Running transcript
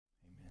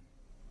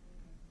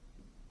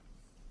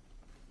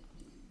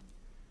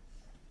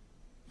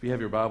If you have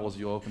your Bibles,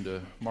 you'll open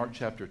to Mark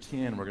chapter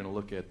 10. We're going to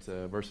look at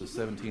verses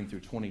 17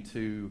 through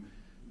 22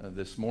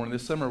 this morning.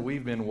 This summer,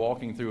 we've been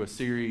walking through a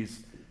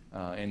series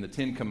in the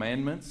Ten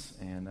Commandments,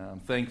 and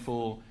I'm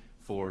thankful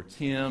for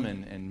Tim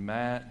and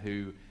Matt,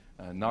 who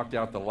knocked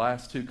out the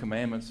last two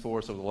commandments for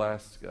us over the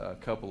last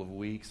couple of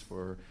weeks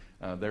for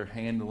their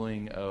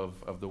handling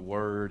of the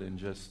Word and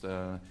just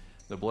the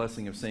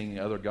blessing of seeing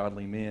other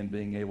godly men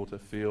being able to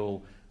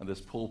fill this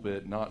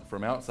pulpit, not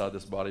from outside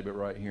this body, but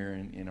right here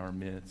in our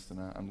midst. And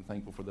I'm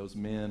thankful for those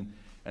men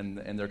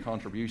and their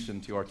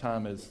contribution to our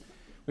time as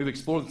we've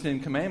explored the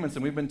Ten Commandments.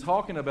 And we've been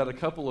talking about a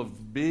couple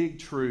of big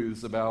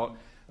truths about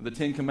the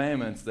Ten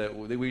Commandments that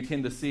we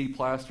tend to see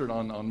plastered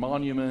on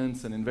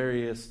monuments and in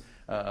various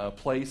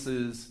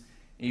places,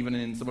 even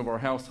in some of our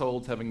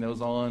households, having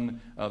those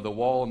on the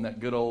wall in that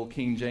good old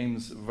King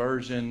James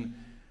Version.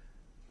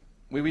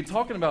 We've been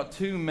talking about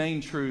two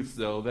main truths,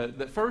 though,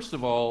 that first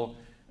of all,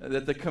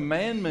 that the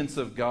commandments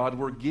of God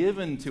were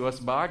given to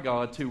us by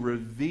God to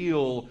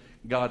reveal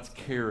God's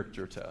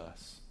character to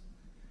us.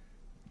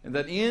 And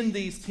that in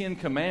these Ten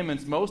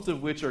Commandments, most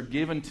of which are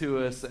given to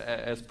us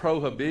as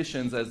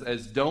prohibitions,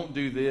 as don't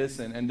do this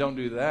and don't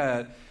do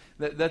that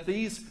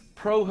these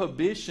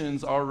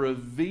prohibitions are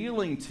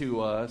revealing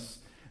to us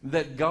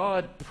that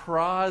God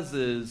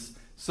prizes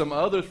some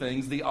other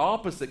things, the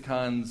opposite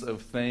kinds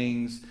of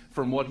things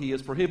from what he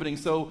is prohibiting.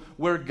 So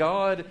where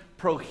God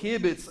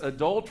prohibits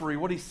adultery,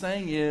 what he's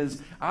saying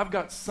is, I've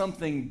got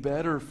something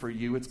better for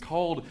you. It's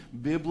called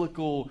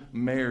biblical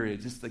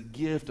marriage. It's the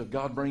gift of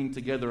God bringing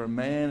together a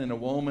man and a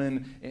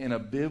woman in a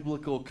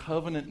biblical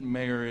covenant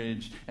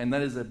marriage, and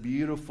that is a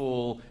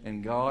beautiful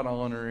and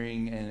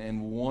God-honoring and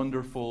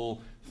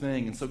wonderful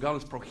thing. And so God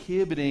is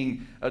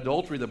prohibiting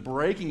adultery, the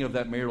breaking of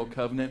that marital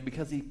covenant,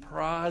 because he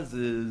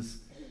prizes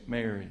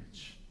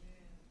marriage.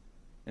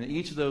 And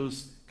each of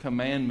those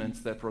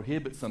commandments that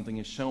prohibit something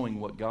is showing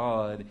what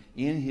God,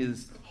 in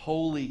his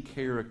holy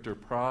character,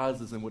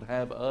 prizes and would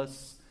have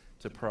us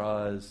to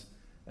prize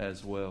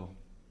as well.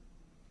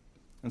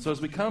 And so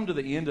as we come to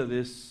the end of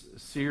this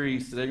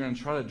series today, we're going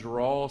to try to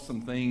draw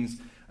some things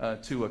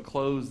to a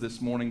close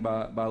this morning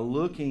by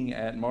looking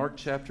at Mark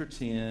chapter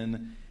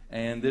 10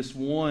 and this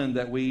one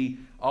that we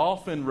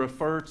often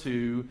refer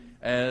to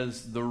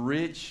as the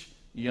rich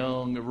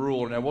young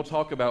ruler. Now, we'll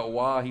talk about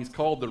why he's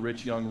called the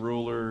rich young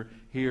ruler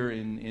here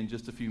in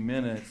just a few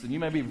minutes. And you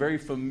may be very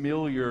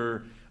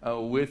familiar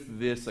with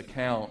this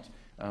account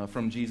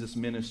from Jesus'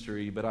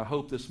 ministry, but I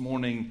hope this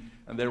morning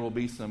there will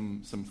be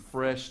some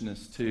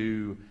freshness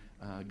to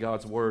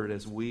God's Word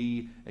as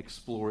we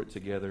explore it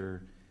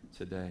together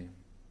today.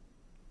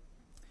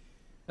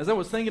 As I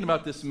was thinking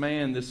about this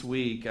man this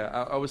week,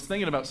 I was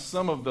thinking about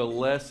some of the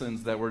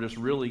lessons that were just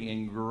really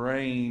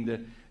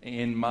ingrained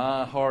in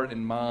my heart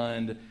and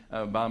mind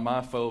by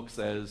my folks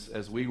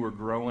as we were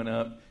growing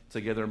up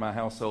together in my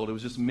household. It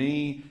was just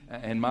me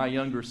and my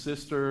younger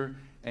sister,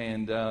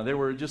 and there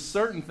were just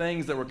certain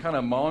things that were kind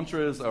of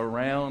mantras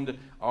around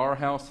our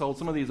household.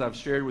 Some of these I've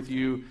shared with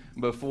you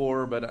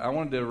before, but I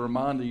wanted to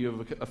remind you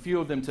of a few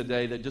of them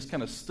today that just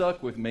kind of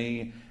stuck with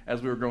me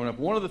as we were growing up.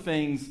 One of the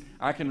things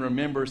I can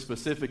remember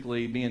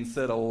specifically being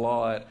said a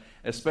lot,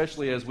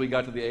 especially as we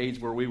got to the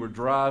age where we were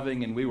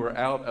driving and we were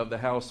out of the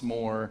house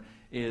more,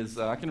 is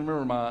I can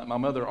remember my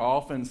mother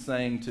often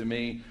saying to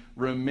me,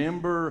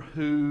 remember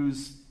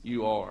whose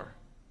you are.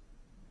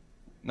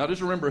 Not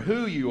just remember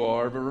who you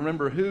are, but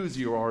remember whose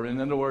you are.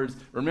 In other words,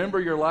 remember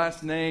your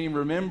last name,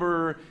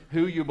 remember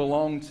who you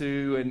belong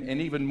to,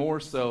 and even more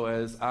so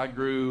as I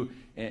grew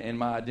in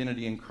my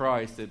identity in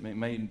Christ, it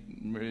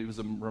was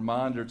a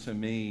reminder to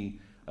me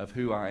of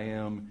who I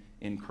am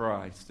in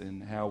Christ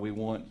and how we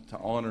want to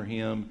honor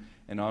him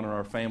and honor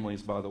our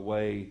families by the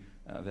way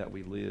that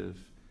we live.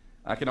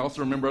 I can also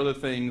remember other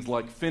things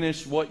like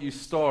finish what you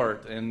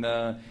start, and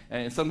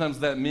sometimes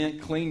that meant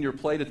clean your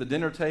plate at the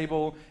dinner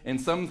table, and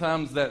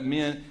sometimes that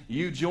meant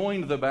you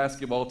joined the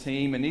basketball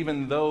team, and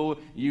even though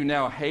you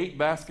now hate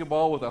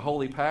basketball with a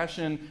holy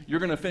passion, you're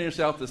going to finish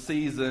out the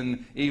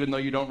season even though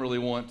you don't really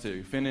want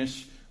to.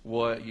 Finish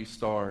what you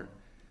start.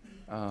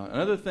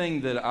 Another thing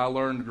that I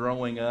learned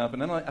growing up,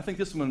 and I think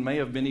this one may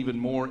have been even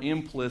more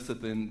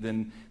implicit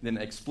than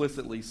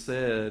explicitly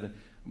said,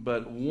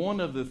 but one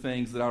of the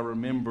things that I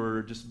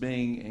remember just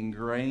being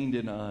ingrained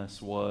in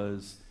us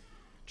was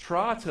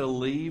try to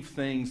leave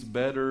things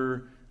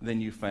better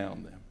than you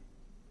found them.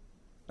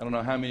 I don't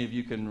know how many of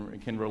you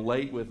can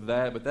relate with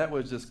that, but that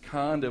was just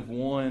kind of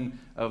one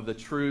of the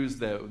truths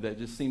that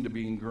just seemed to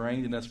be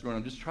ingrained in us growing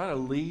up. Just try to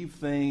leave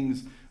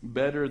things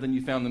better than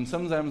you found them.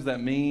 Sometimes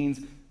that means,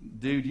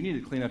 dude, you need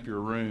to clean up your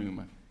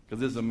room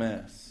because it's a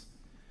mess.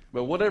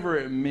 But whatever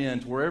it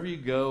meant, wherever you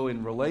go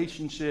in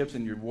relationships,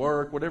 in your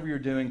work, whatever you're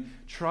doing,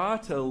 try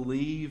to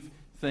leave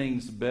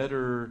things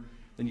better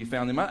than you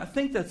found them. I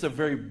think that's a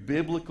very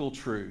biblical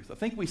truth. I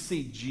think we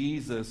see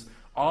Jesus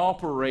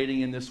operating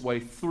in this way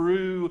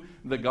through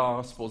the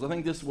Gospels. I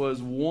think this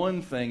was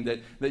one thing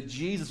that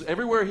Jesus,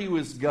 everywhere he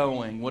was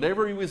going,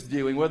 whatever he was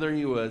doing, whether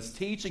he was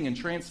teaching and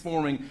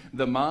transforming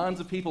the minds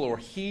of people or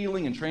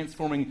healing and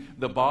transforming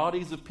the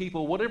bodies of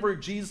people, whatever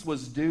Jesus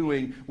was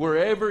doing,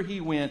 wherever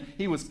he went,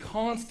 he was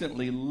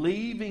constantly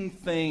leaving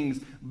things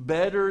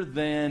better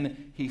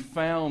than he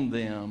found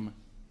them,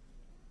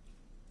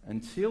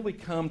 until we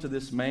come to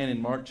this man in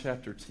Mark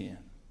chapter 10.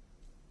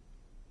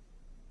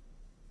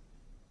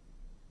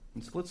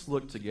 And so let's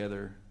look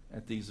together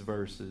at these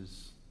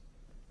verses.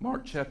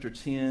 Mark chapter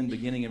 10,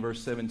 beginning in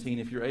verse 17.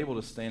 If you're able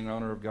to stand in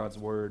honor of God's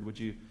word, would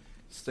you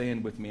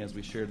stand with me as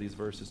we share these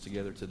verses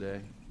together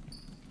today?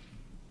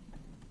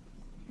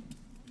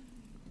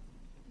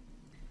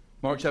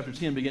 Mark chapter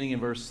 10, beginning in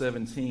verse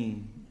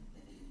 17.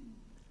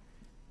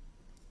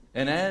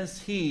 And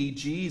as he,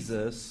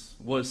 Jesus,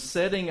 was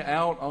setting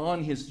out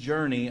on his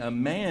journey, a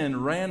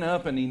man ran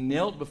up and he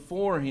knelt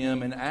before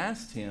him and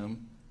asked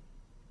him,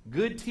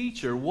 "Good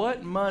teacher,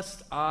 what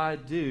must I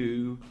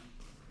do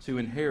to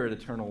inherit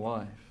eternal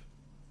life?"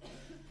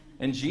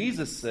 And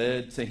Jesus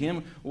said to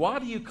him, "Why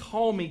do you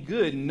call me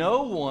good?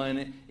 No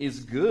one is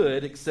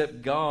good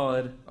except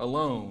God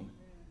alone.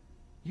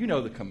 You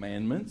know the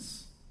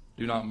commandments.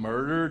 Do not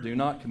murder, do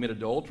not commit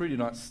adultery, do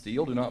not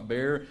steal, do not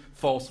bear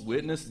false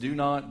witness, do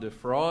not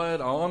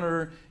defraud,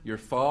 honor your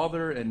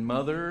father and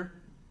mother."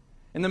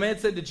 And the man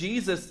said to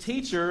Jesus,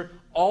 "Teacher,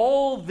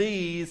 all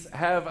these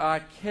have I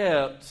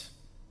kept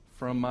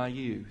from my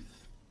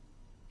youth."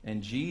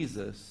 And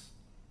Jesus,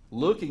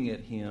 looking at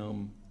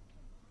him,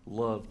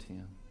 loved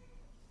him.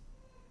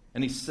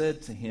 And he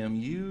said to him,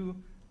 "You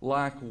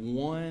lack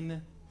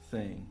one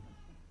thing.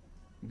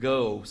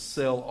 Go,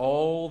 sell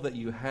all that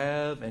you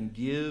have and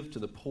give to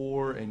the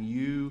poor, and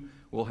you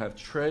will have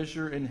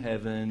treasure in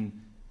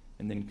heaven,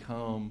 and then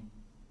come,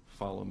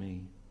 follow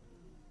me."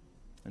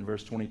 And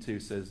verse 22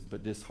 says,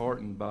 "But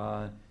disheartened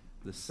by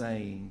the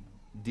saying,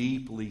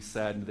 deeply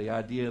saddened." The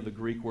idea of the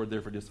Greek word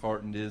there for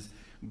disheartened is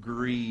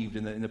grieved,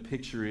 and the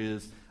picture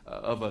is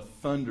of a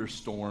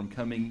thunderstorm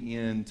coming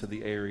into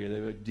the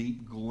area. A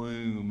deep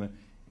gloom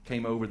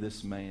came over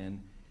this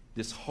man.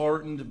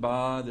 Disheartened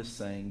by the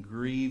saying,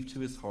 grieved to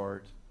his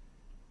heart,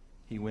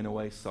 he went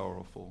away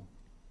sorrowful,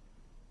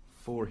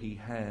 for he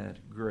had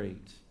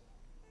great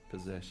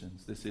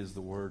possessions. This is the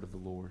word of the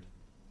Lord.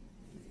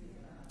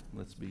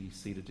 Let's be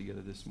seated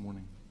together this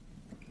morning.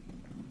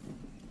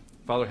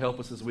 Father, help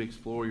us as we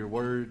explore your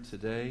word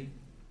today.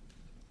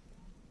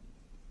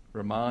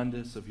 Remind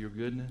us of your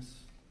goodness.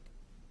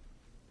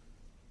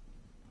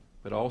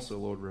 But also,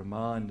 Lord,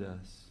 remind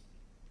us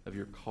of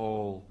your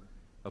call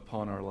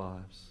upon our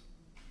lives.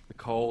 The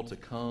call to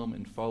come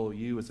and follow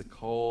you is a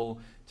call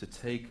to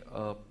take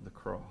up the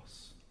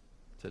cross,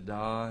 to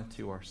die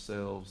to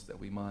ourselves that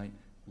we might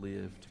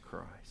live to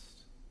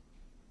Christ.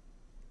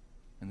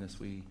 And this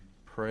we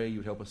pray you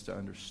would help us to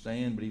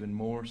understand, but even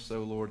more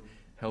so, Lord,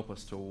 help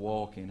us to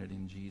walk in it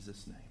in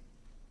Jesus' name.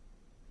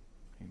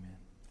 Amen.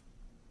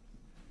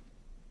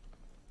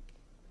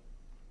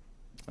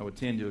 I would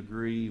tend to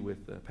agree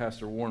with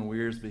Pastor Warren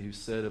Wiersbe, who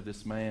said of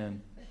this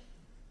man,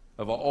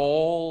 of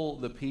all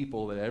the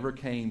people that ever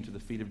came to the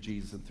feet of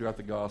Jesus, and throughout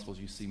the Gospels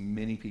you see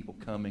many people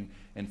coming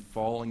and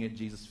falling at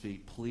Jesus'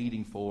 feet,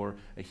 pleading for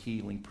a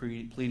healing,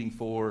 pleading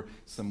for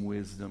some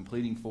wisdom,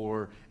 pleading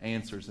for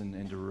answers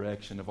and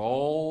direction. Of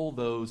all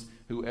those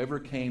who ever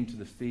came to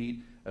the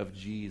feet of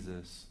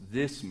Jesus,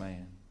 this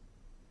man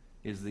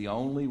is the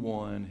only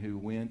one who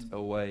went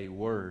away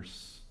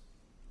worse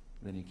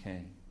than he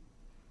came.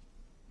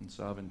 And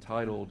so I've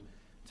entitled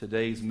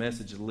today's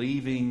message,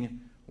 "Leaving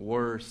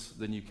Worse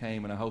Than You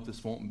Came," and I hope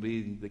this won't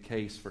be the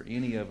case for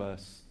any of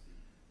us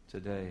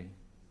today.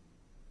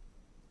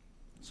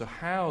 So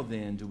how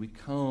then do we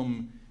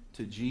come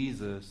to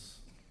Jesus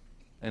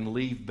and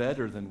leave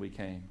better than we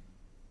came?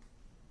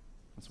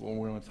 That's what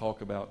we're going to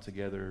talk about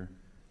together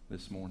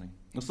this morning.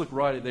 Let's look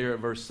right there at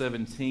verse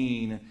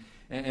 17,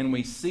 and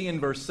we see in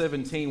verse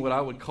 17 what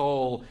I would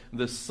call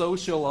the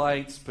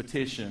socialite's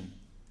petition.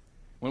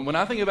 When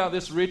I think about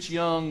this rich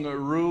young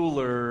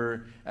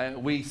ruler,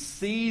 we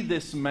see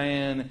this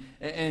man,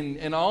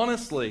 and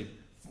honestly,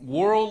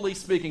 worldly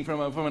speaking,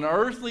 from an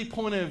earthly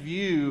point of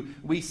view,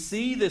 we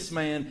see this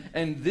man,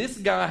 and this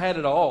guy had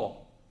it all.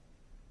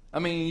 I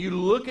mean, you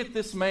look at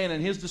this man,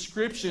 and his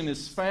description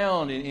is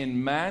found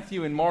in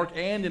Matthew and Mark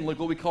and in what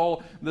we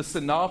call the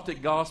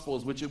Synoptic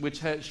Gospels,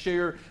 which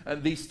share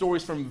these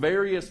stories from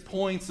various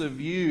points of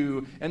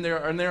view. And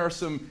there are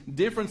some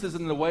differences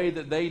in the way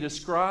that they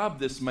describe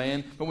this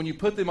man. But when you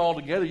put them all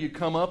together, you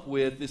come up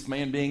with this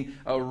man being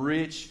a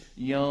rich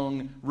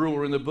young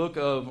ruler. In the book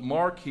of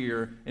Mark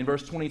here, in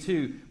verse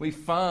 22, we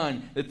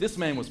find that this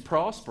man was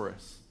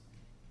prosperous.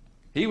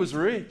 He was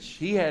rich.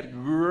 He had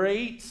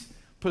great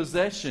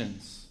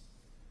possessions.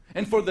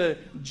 And for the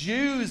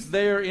Jews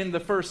there in the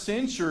first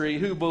century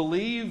who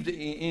believed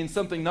in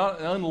something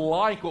not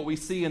unlike what we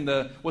see in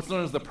what's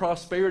known as the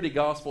prosperity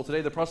gospel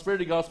today, the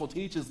prosperity gospel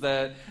teaches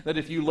that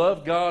if you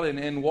love God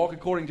and walk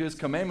according to his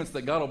commandments,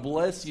 that God will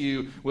bless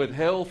you with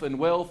health and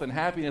wealth and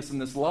happiness in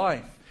this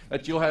life.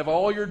 that you'll have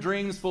all your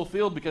dreams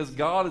fulfilled, because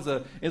God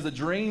is a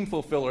dream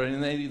fulfiller.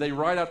 And they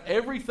write out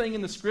everything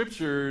in the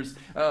Scriptures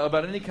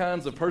about any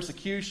kinds of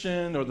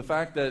persecution or the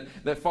fact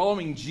that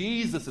following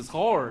Jesus is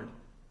hard.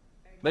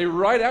 They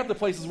write out the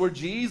places where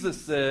Jesus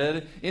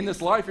said, in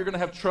this life you're going to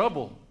have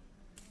trouble.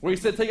 Where he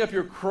said, take up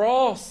your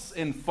cross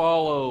and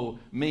follow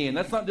me. And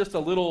that's not just a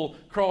little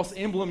cross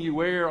emblem you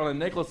wear on a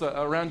necklace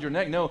around your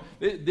neck. No,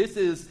 this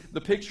is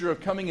the picture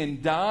of coming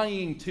and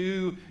dying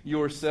to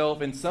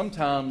yourself, and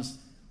sometimes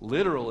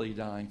literally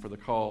dying for the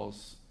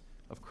cause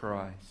of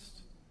Christ.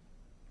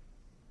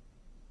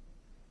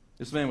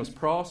 This man was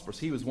prosperous.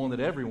 He was one that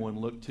everyone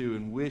looked to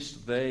and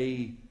wished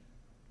they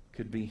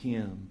could be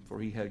him, for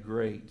he had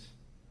great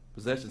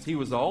possessions. He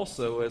was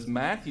also, as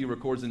Matthew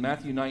records in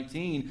Matthew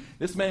 19,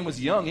 this man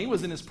was young. He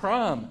was in his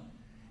prime.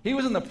 He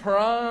was in the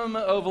prime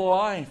of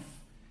life.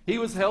 He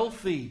was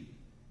healthy.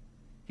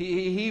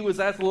 He was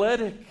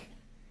athletic.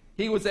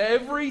 He was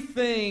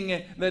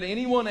everything that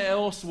anyone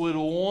else would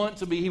want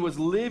to be. He was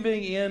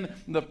living in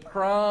the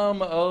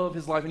prime of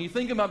his life. And you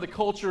think about the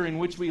culture in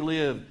which we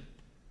live.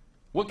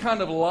 What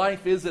kind of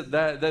life is it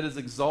that is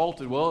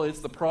exalted? Well, it's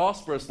the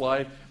prosperous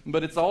life,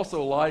 but it's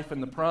also life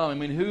in the prime. I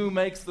mean, who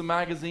makes the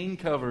magazine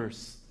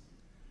covers?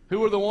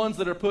 Who are the ones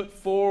that are put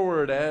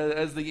forward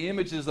as the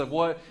images of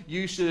what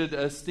you should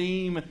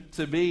esteem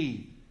to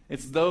be?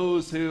 It's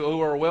those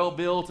who are well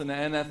built and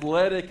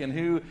athletic and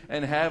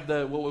have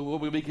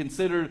what would be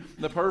considered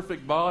the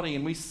perfect body.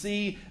 And we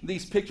see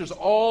these pictures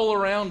all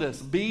around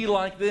us. Be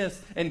like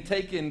this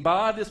and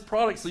buy this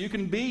product so you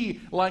can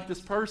be like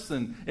this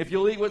person. If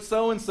you'll eat what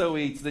so-and-so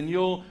eats, then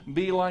you'll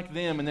be like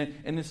them.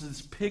 And this is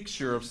this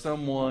picture of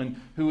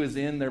someone who is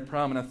in their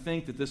prime. And I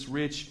think that this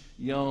rich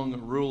young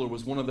ruler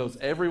was one of those.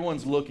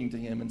 Everyone's looking to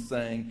him and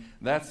saying,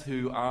 that's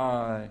who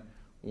I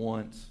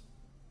want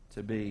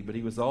to be. But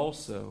he was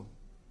also,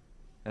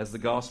 as the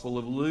Gospel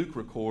of Luke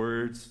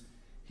records,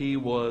 he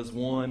was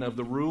one of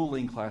the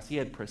ruling class. He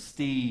had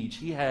prestige.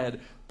 He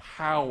had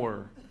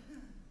power.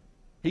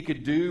 He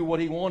could do what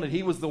he wanted.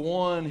 He was the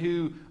one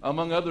who,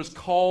 among others,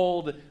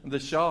 called the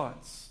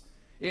shots.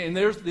 And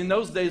in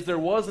those days, there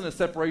wasn't a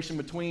separation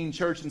between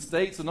church and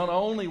state. So not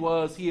only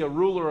was he a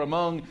ruler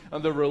among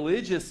the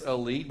religious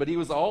elite, but he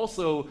was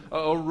also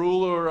a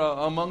ruler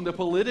among the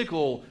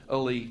political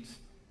elite.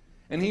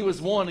 And he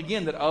was one,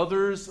 again, that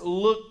others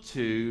looked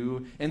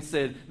to and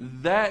said,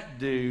 that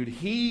dude,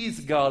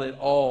 he's got it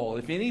all.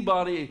 If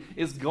anybody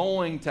is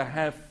going to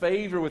have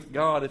favor with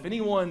God, if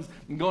anyone's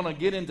going to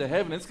get into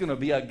heaven, it's going to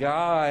be a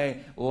guy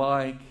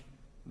like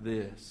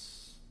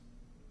this.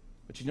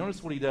 But you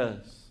notice what he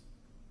does.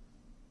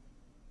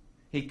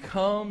 He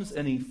comes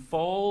and he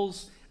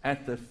falls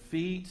at the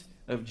feet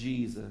of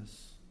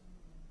Jesus.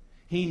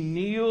 He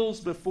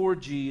kneels before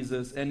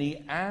Jesus and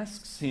he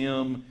asks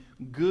him,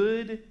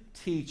 good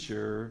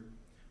teacher,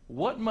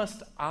 what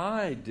must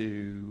I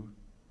do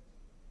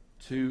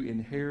to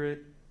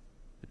inherit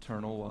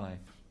eternal life?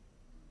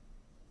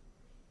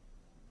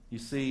 You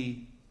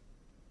see,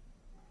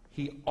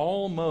 he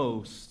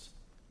almost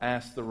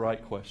asked the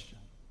right question.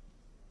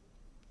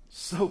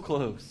 So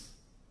close.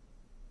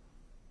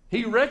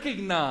 He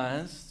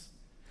recognized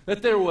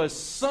that there was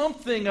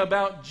something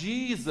about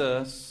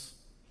Jesus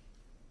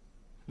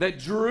that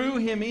drew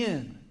him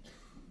in.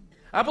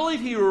 I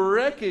believe he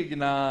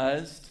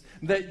recognized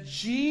that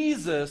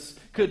Jesus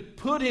could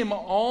put him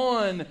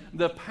on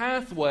the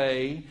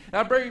pathway.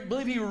 I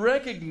believe he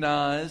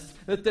recognized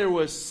that there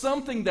was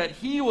something that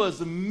he was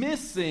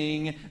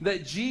missing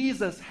that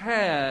Jesus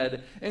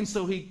had. And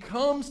so he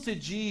comes to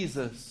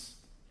Jesus,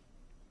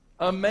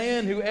 a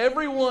man who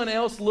everyone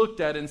else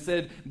looked at and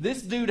said,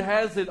 this dude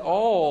has it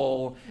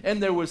all.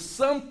 And there was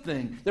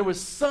something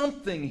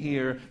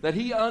here that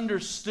he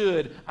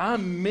understood.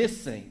 I'm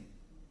missing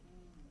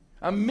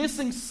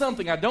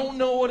something. I don't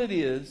know what it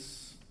is.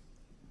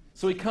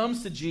 So he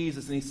comes to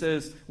Jesus and he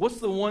says, what's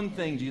the one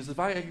thing, Jesus, if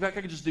I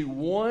could just do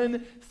one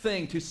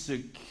thing to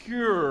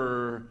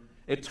secure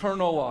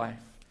eternal life,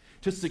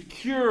 to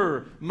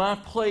secure my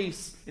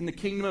place in the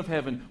kingdom of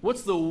heaven,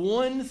 what's the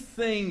one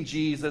thing,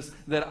 Jesus,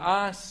 that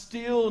I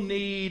still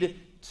need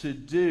to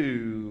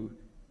do,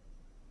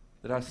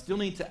 that I still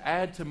need to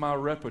add to my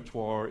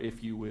repertoire,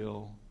 if you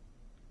will,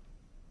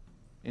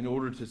 in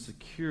order to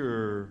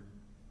secure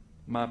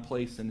my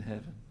place in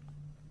heaven?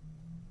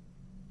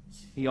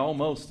 He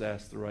almost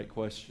asked the right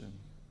question.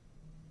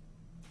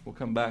 We'll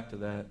come back to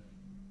that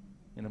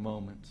in a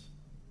moment.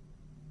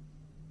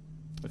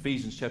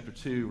 Ephesians chapter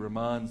 2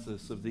 reminds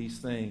us of these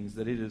things,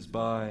 that it is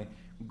by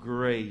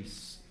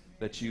grace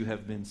that you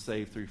have been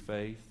saved through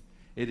faith.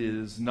 It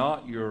is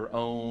not your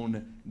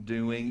own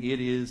doing.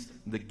 It is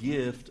the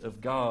gift of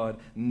God,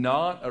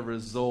 not a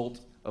result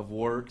of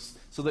works,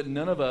 so that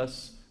none of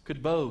us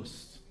could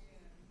boast.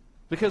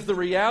 Because the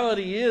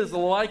reality is,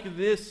 like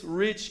this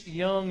rich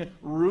young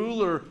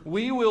ruler,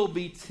 we will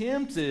be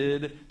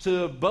tempted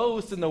to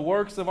boast in the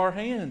works of our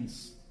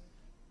hands.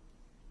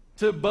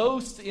 to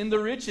boast in the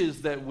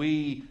riches that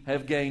we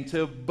have gained,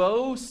 to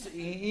boast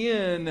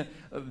in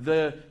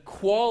the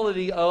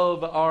quality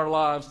of our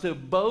lives, to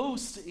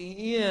boast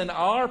in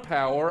our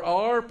power,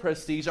 our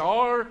prestige,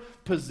 our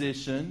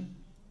position.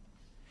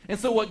 And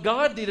so what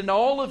God did in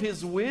all of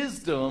His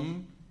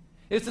wisdom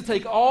is to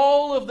take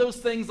all of those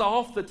things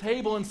off the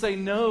table and say,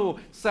 no,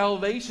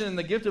 salvation and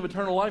the gift of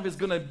eternal life is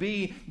going to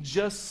be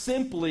just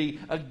simply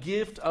a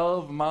gift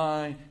of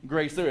my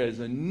grace. There is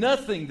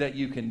nothing that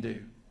you can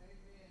do.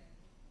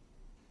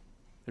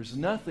 There's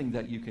nothing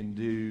that you can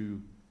do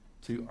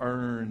to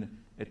earn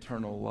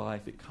eternal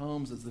life. It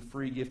comes as the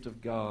free gift of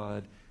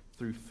God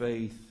through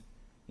faith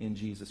in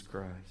Jesus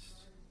Christ.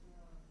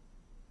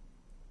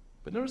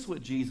 But notice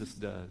what Jesus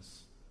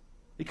does.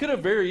 He could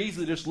have very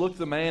easily just looked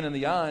the man in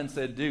the eye and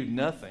said, dude,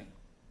 nothing.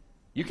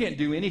 You can't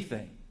do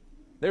anything.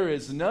 There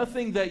is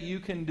nothing that you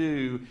can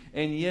do.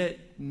 And yet,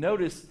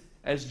 notice,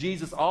 as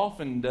Jesus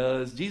often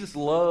does, Jesus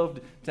loved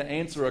to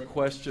answer a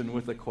question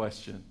with a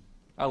question.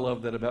 I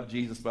love that about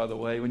Jesus, by the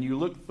way. When you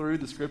look through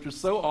the Scriptures,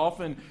 so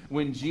often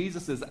when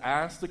Jesus is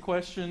asked a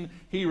question,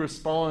 He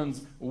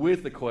responds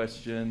with a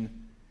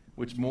question,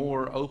 which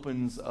more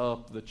opens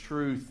up the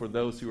truth for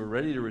those who are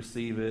ready to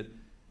receive it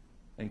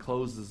and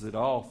closes it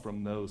off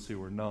from those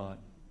who are not,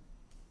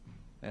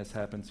 as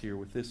happens here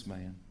with this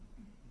man.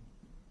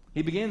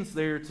 He begins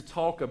there to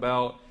talk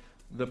about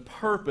the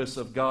purpose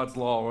of God's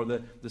law, or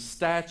the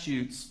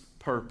statute's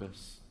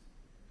purpose.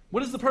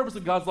 What is the purpose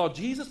of God's law?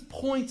 Jesus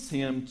points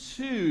him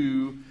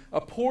to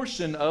a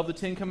portion of the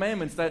Ten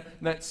Commandments,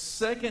 that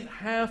second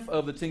half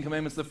of the Ten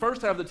Commandments. The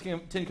first half of the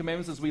Ten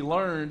Commandments, as we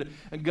learned,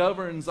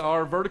 governs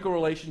our vertical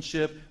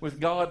relationship with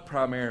God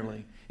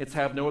primarily. It's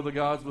have no other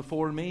gods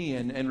before me,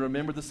 and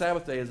remember the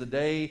Sabbath day as a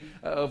day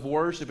of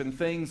worship and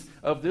things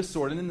of this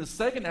sort. And then the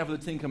second half of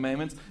the Ten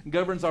Commandments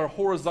governs our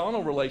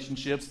horizontal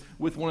relationships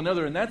with one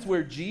another, and that's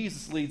where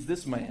Jesus leads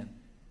this man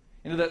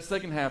into that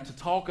second half to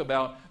talk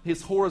about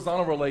his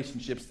horizontal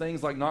relationships,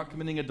 things like not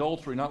committing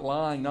adultery, not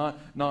lying,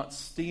 not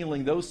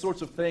stealing, those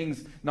sorts of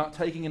things, not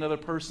taking another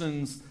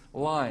person's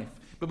life.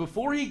 But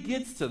before he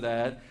gets to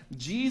that,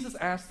 Jesus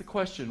asks the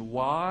question,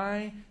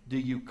 why do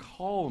you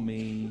call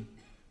me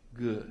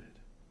good?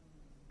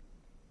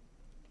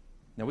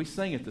 Now, we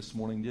sang it this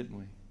morning, didn't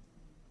we?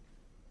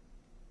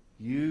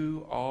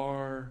 You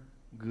are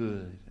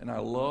good. And I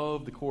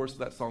love the chorus of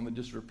that song that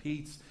just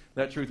repeats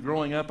that truth.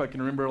 Growing up, I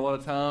can remember a lot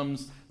of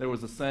times there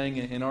was a saying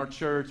in our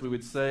church. We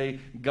would say,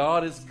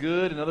 God is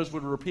good, and others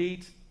would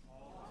repeat.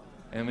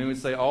 And we would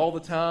say, all the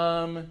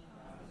time.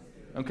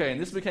 Okay,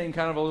 and this became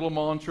kind of a little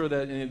mantra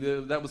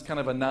that was kind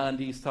of a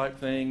 90s type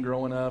thing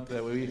growing up.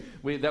 That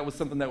that was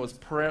something that was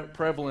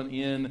prevalent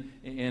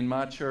in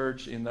my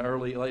church in the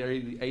late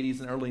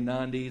 80s and early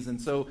 90s. And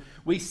so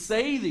we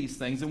say these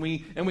things, and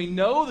we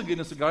know the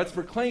goodness of God. It's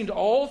proclaimed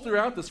all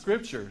throughout the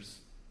Scriptures.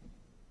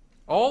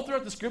 All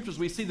throughout the Scriptures,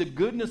 we see the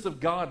goodness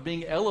of God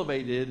being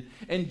elevated.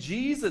 And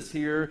Jesus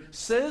here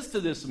says to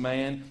this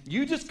man,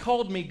 you just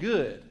called me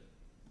good.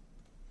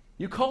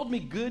 You called me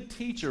good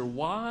teacher.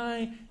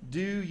 Why do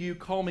you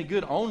call me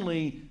good?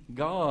 Only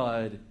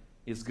God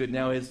is good.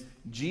 Now, is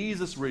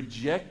Jesus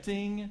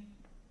rejecting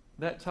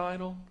that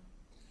title?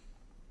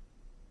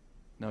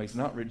 No, he's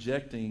not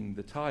rejecting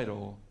the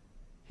title.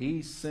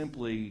 He's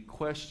simply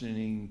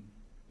questioning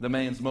the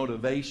man's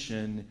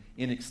motivation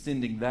in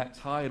extending that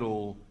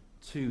title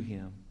to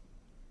him.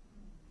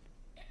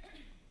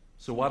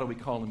 So why do we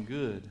call him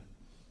good?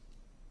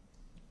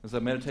 As I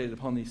meditated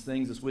upon these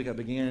things this week, I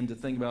began to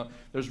think about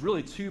there's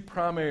really two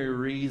primary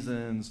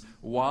reasons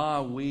why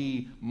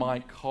we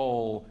might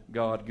call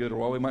God good, or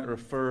why we might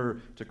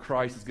refer to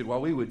Christ as good, why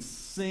we would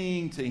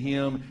sing to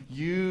him,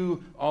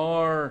 you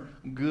are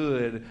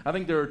good. I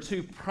think there are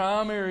two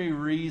primary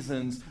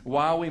reasons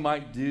why we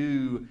might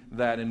do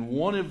that, and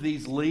one of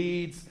these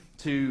leads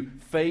to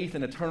faith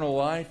and eternal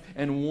life,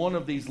 and one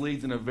of these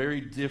leads in a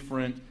very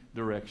different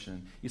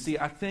direction. You see,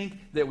 I think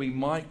that we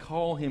might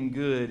call him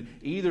good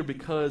either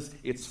because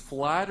it's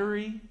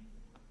flattery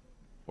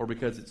or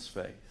because it's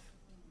faith.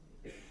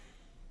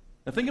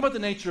 Now think about the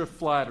nature of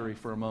flattery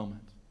for a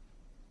moment.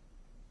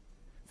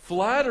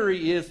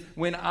 Flattery is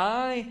when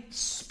I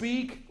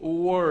speak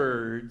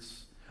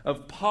words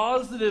of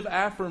positive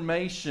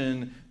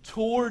affirmation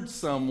towards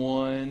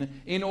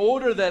someone in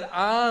order that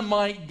I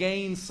might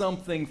gain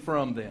something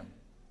from them.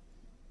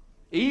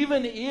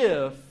 Even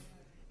if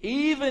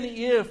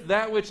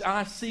that which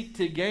I seek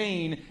to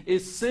gain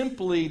is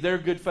simply their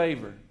good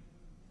favor.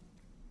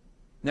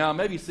 Now, I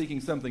may be seeking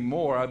something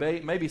more. I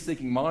may be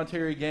seeking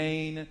monetary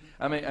gain.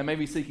 I may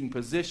be seeking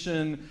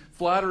position.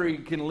 Flattery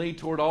can lead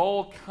toward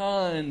all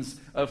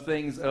kinds of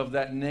things of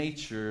that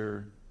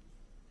nature.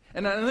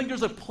 And I think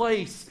there's a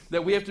place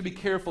that we have to be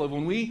careful of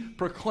when we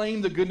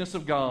proclaim the goodness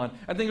of God.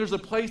 I think there's a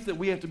place that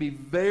we have to be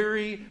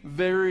very,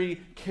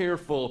 very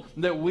careful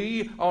that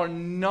we are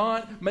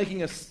not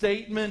making a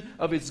statement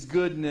of His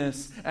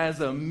goodness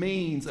as a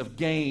means of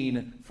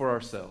gain for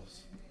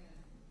ourselves.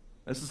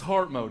 This is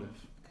heart motive.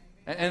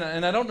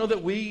 And I don't know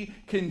that we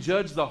can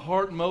judge the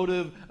heart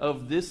motive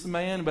of this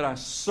man, but I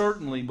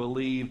certainly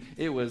believe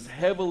it was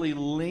heavily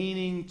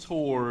leaning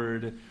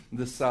toward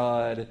the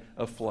side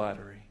of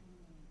flattery.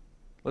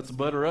 Let's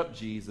butter up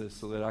Jesus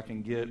so that I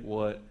can get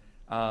what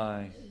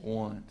I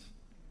want.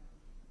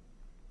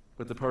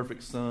 But the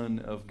perfect Son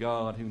of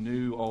God, who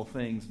knew all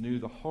things, knew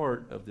the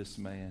heart of this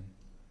man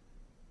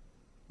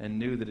and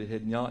knew that it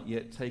had not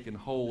yet taken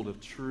hold of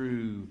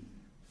true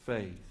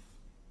faith.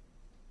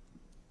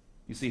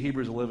 You see,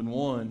 Hebrews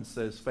 11:1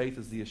 says, faith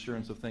is the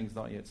assurance of things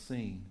not yet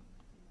seen.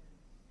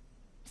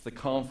 It's the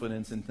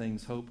confidence in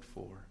things hoped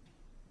for.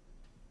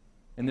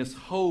 And this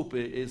hope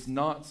is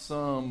not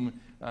some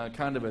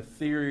kind of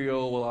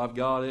ethereal, well, I've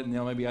got it, and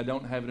now maybe I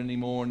don't have it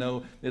anymore.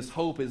 No, this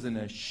hope is an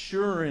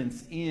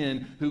assurance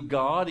in who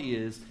God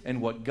is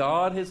and what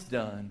God has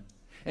done.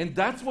 And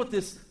that's what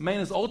this man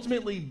is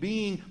ultimately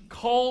being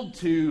called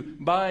to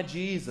by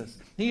Jesus.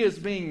 He is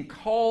being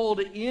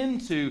called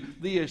into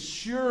the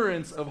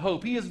assurance of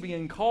hope. He is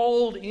being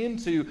called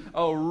into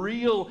a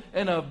real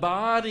and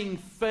abiding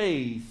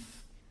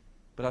faith.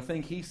 But I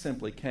think he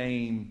simply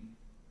came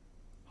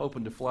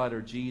hoping to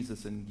flatter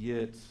Jesus and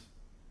get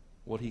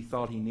what he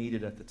thought he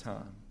needed at the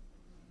time.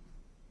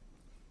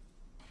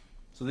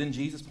 So then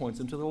Jesus points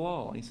him to the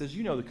law. He says,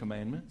 you know the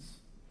commandments.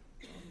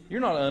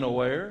 You're not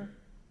unaware.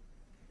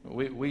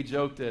 We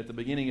joked at the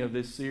beginning of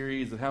this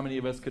series of how many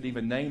of us could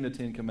even name the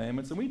 10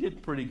 Commandments, and we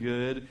did pretty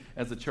good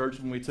as a church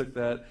when we took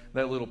that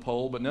little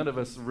poll, but none of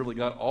us really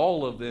got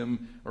all of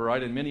them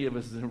right, and many of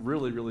us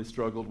really, really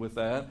struggled with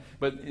that.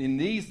 But in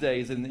these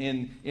days,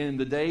 in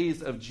the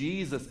days of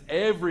Jesus,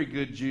 every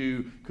good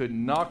Jew could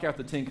knock out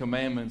the 10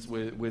 Commandments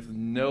with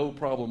no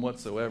problem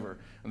whatsoever.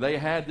 They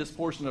had this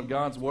portion of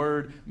God's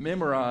Word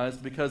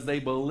memorized because they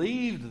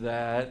believed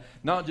that,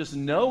 not just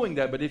knowing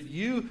that, but if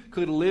you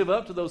could live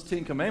up to those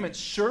 10 Commandments,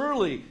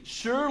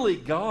 surely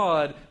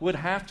God would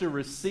have to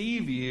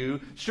receive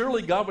you.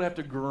 Surely God would have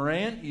to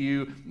grant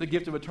you the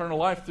gift of eternal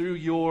life through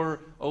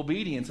your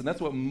obedience. And that's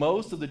what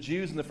most of the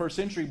Jews in the first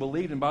century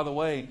believed. And by the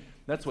way,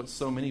 that's what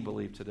so many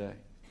believe today.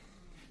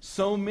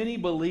 So many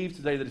believe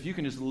today that if you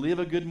can just live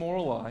a good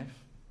moral life,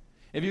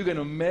 if you're going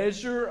to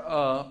measure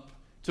up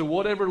to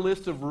whatever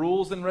list of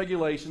rules and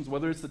regulations,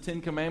 whether it's the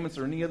 10 Commandments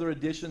or any other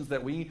additions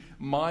that we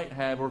might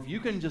have, or if you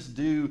can just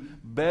do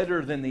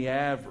better than the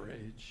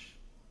average,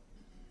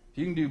 if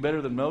you can do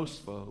better than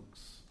most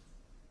folks,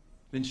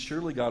 then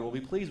surely God will be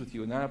pleased with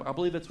you. And I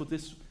believe that's what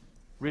this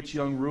rich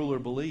young ruler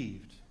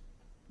believed.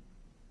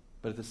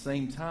 But at the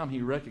same time,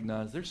 he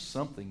recognized there's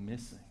something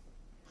missing.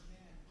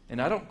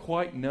 And I don't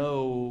quite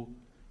know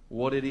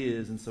what it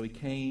is, and so he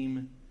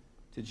came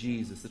to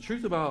Jesus. The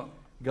truth about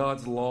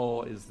God's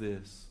law is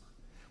this.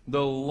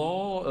 The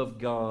law of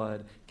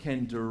God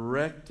can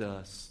direct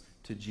us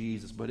to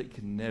Jesus, but it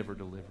can never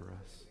deliver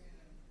us.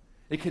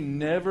 It can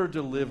never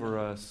deliver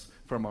us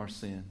from our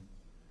sin.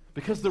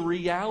 Because the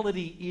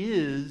reality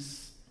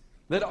is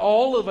that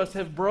all of us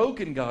have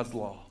broken God's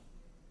law.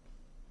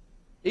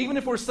 Even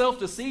if we're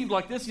self-deceived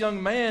like this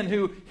young man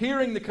who,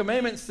 hearing the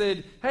commandment,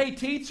 said, hey,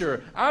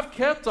 teacher, I've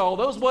kept all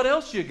those. What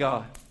else you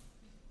got?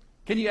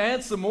 Can you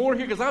add some more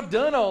here? Because I've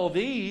done all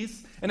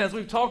these. And as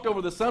we've talked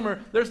over the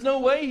summer, there's no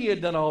way he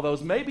had done all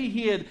those. Maybe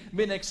he had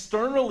been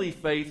externally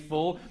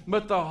faithful,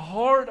 but the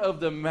heart of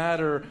the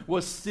matter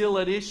was still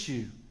at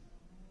issue.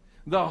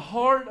 The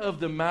heart of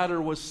the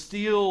matter was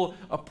still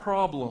a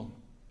problem.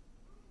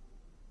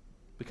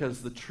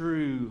 Because the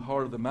true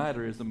heart of the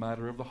matter is the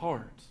matter of the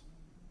heart.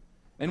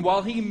 And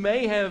while he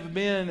may have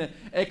been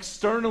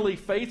externally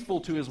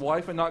faithful to his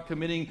wife and not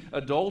committing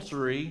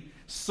adultery,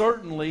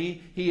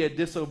 certainly he had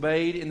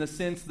disobeyed in the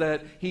sense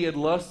that he had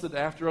lusted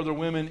after other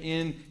women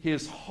in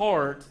his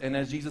heart, and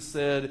as Jesus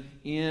said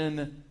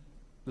in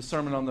the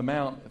Sermon on the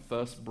Mount,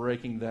 thus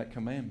breaking that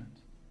commandment.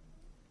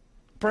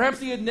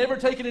 Perhaps he had never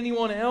taken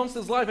anyone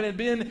else's life and had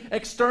been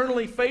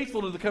externally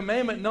faithful to the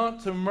commandment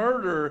not to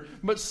murder,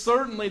 but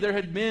certainly there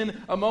had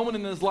been a moment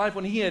in his life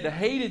when he had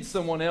hated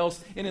someone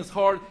else in his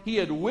heart. He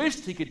had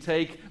wished he could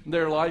take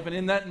their life, and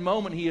in that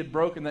moment he had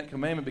broken that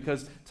commandment,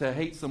 because to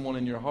hate someone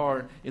in your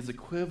heart is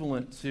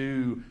equivalent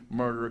to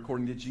murder,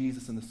 according to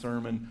Jesus in the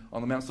Sermon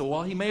on the Mount. So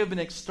while he may have been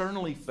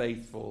externally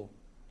faithful,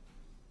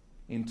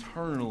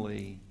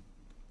 internally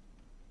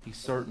he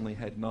certainly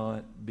had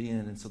not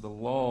been. And so the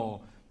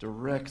law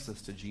directs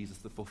us to Jesus,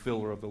 the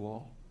fulfiller of the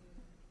law.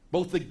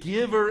 Both the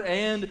giver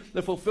and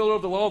the fulfiller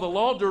of the law. The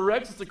law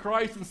directs us to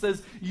Christ and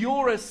says,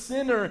 you're a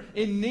sinner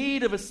in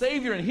need of a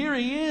Savior, and here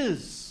he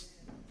is.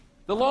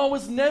 The law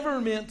was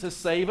never meant to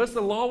save us. The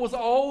law was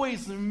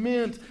always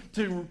meant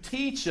to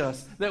teach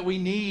us that we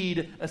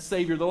need a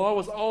Savior. The law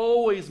was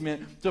always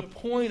meant to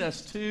point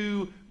us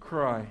to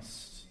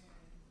Christ.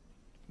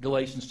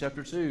 Galatians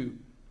chapter 2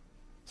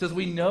 says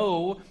we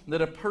know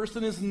that a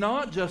person is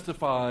not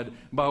justified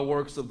by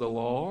works of the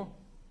law,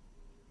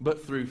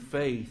 but through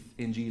faith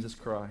in Jesus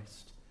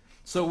Christ.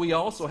 So we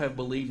also have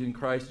believed in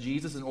Christ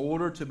Jesus in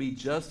order to be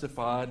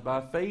justified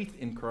by faith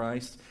in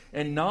Christ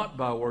and not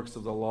by works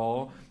of the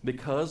law,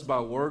 because by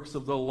works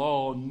of the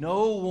law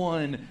no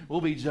one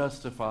will be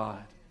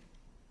justified.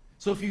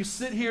 So if you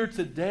sit here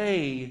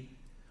today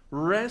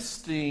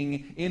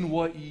resting in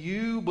what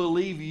you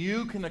believe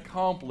you can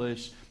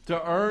accomplish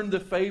to earn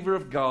the favor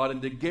of God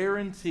and to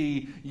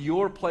guarantee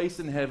your place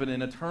in heaven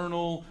and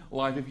eternal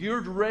life, if you're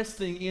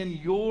resting in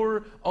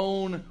your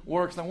own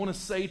works, I want to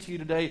say to you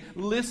today,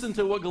 listen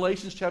to what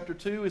Galatians chapter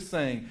 2 is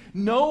saying.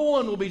 No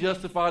one will be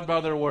justified by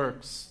their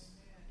works.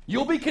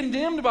 You'll be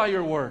condemned by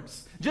your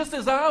works, just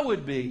as I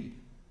would be.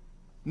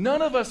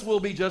 None of us will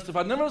be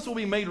justified. None of us will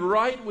be made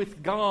right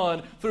with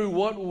God through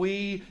what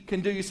we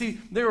can do. You see,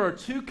 there are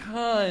two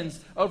kinds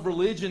of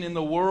religion in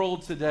the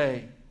world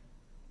today.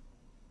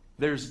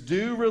 There's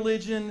do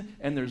religion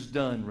and there's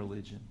done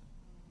religion.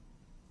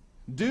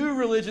 Do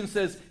religion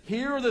says,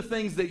 here are the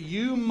things that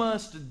you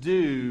must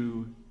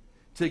do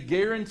to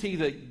guarantee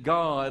that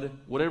God,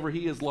 whatever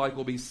He is like,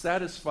 will be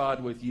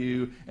satisfied with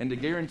you and to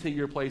guarantee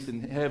your place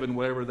in heaven,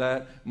 whatever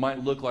that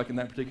might look like in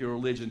that particular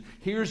religion.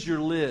 Here's your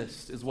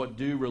list, is what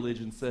do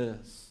religion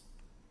says.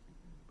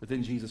 But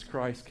then Jesus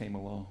Christ came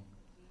along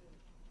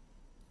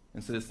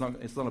and said, it's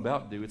not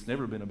about do. It's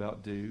never been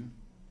about do.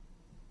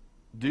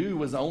 Do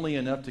was only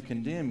enough to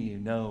condemn you.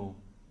 No.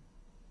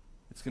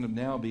 It's going to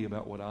now be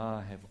about what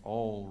I have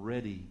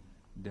already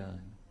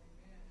done.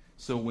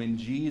 So when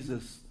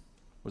Jesus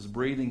was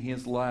breathing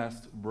His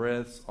last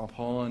breaths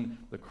upon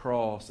the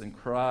cross and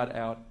cried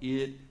out,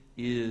 "It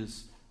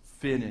is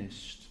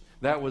finished,"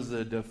 that was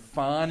the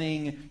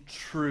defining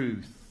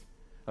truth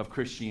of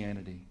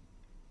Christianity.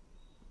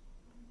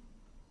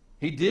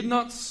 He did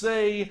not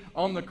say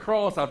on the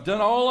cross, "I've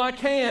done all I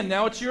can,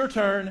 now it's your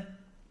turn."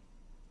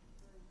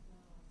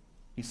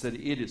 He said,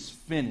 "It is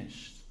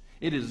finished.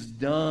 It is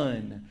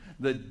done.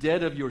 The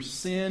debt of your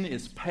sin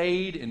is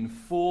paid in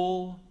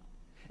full,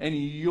 and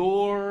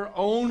your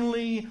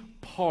only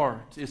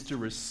part is to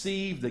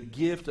receive the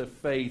gift of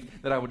faith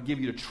that I would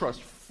give you to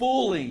trust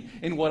fully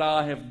in what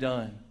I have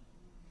done."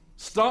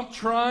 Stop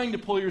trying to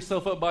pull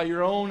yourself up by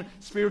your own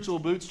spiritual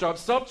bootstraps.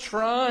 Stop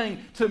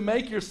trying to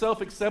make yourself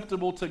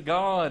acceptable to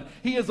God.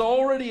 He has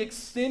already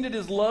extended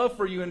His love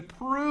for you and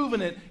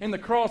proven it in the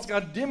cross.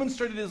 God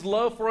demonstrated His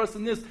love for us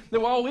in this,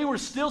 that while we were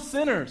still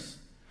sinners,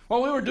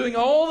 while we were doing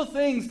all the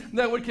things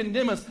that would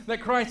condemn us,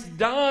 that Christ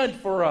died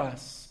for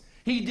us.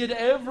 He did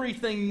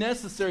everything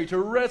necessary to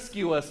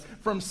rescue us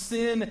from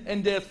sin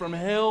and death, from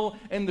hell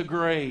and the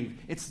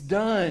grave. It's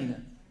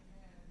done.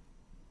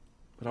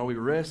 But are we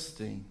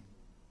resting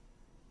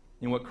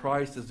in what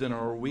Christ has done, or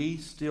are we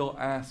still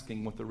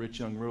asking what the rich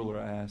young ruler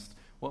asked,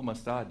 "What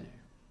must I do?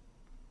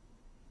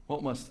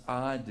 What must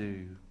I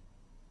do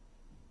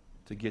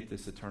to get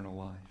this eternal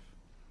life?"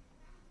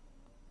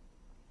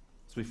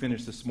 As we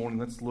finish this morning,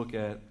 let's look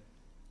at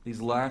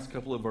these last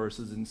couple of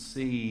verses and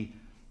see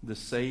the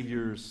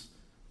Savior's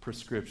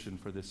prescription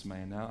for this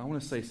man. Now, I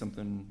want to say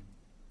something.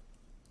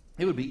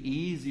 It would be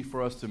easy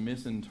for us to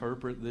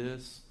misinterpret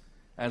this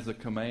as a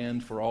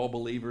command for all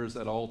believers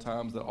at all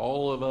times, that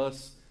all of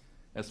us,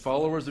 as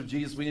followers of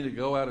Jesus, we need to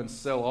go out and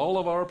sell all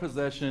of our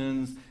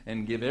possessions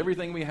and give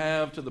everything we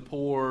have to the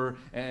poor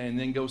and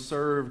then go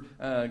serve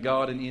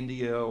God in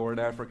India or in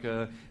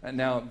Africa. And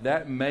now,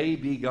 that may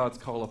be God's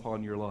call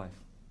upon your life.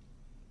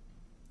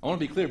 I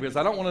want to be clear, because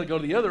I don't want to go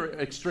to the other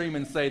extreme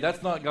and say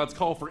that's not God's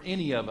call for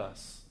any of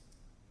us.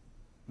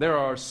 There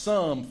are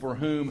some for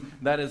whom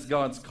that is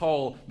God's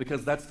call,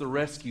 because that's the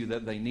rescue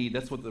that they need.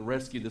 That's what the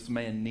rescue this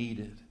man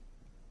needed.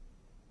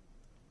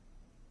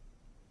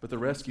 But the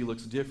rescue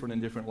looks different in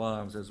different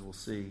lives, as we'll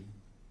see.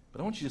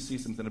 But I want you to see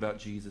something about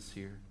Jesus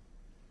here.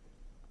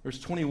 Verse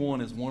 21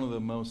 is one of the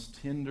most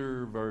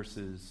tender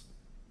verses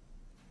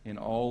in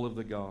all of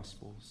the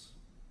Gospels.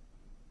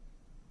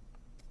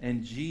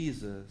 And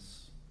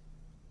Jesus,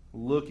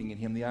 looking at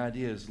him, the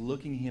idea is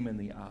looking him in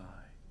the eye,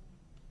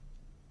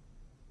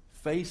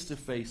 face to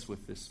face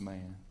with this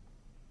man.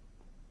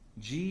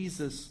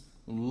 Jesus,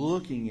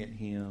 looking at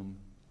him,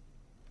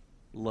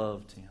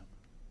 loved him.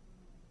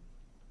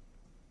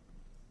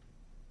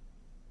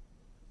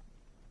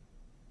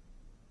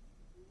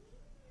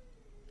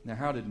 Now,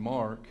 how did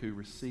Mark, who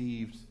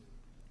received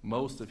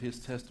most of his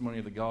testimony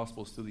of the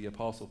Gospels through the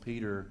Apostle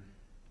Peter,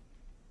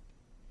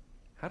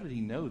 how did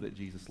he know that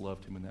Jesus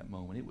loved him in that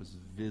moment? It was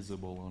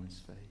visible on his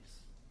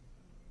face.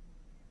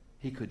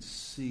 He could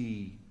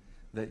see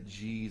that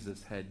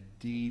Jesus had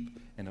deep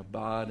and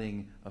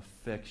abiding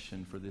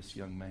affection for this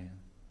young man.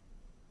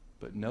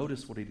 But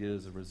notice what he did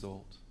as a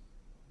result.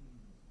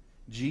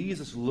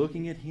 Jesus,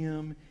 looking at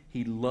him,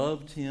 he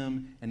loved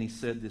him, and he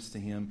said this to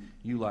him,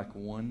 "You lack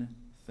one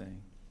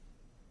thing."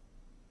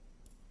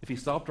 If he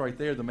stopped right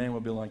there, the man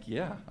would be like,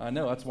 "Yeah, I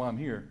know, that's why I'm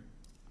here."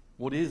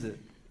 What is it?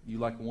 You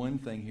lack one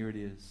thing. Here it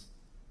is.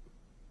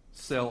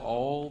 Sell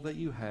all that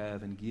you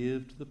have and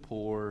give to the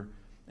poor,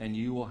 and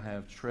you will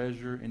have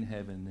treasure in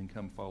heaven. Then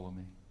come follow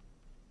me.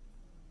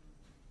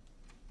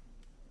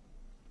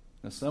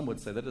 Now, some would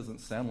say that doesn't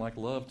sound like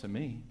love to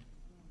me.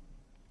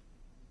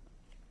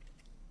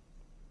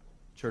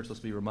 Church,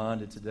 let's be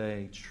reminded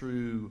today,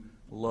 true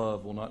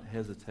love will not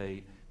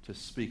hesitate to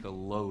speak a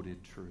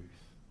loaded truth.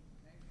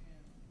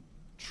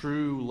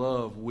 True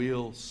love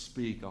will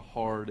speak a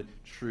hard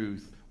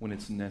truth when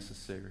it's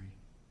necessary.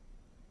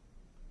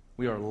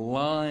 We are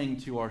lying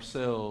to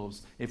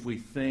ourselves if we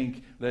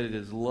think that it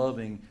is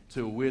loving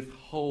to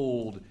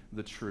withhold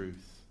the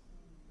truth.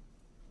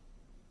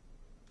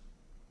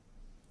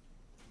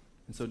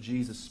 And so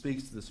Jesus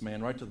speaks to this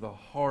man, right to the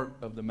heart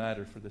of the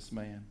matter for this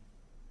man.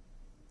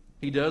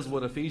 He does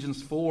what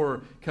Ephesians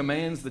 4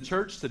 commands the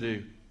church to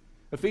do.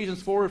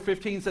 Ephesians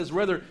 4:15 says,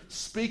 rather,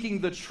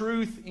 speaking the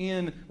truth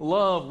in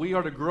love, we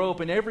are to grow up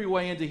in every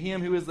way into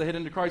Him who is the head,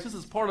 into Christ. This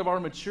is part of our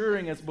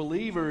maturing as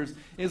believers,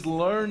 is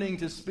learning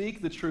to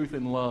speak the truth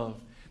in love.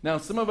 Now,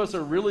 some of us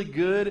are really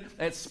good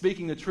at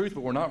speaking the truth,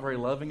 but we're not very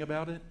loving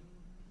about it.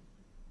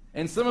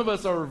 And some of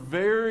us are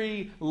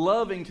very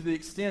loving to the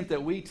extent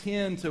that we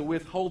tend to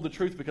withhold the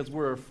truth because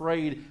we're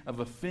afraid of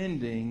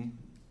offending.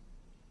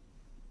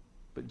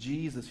 But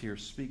Jesus here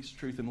speaks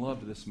truth in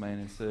love to this man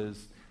and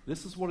says,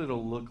 this is what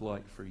it'll look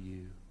like for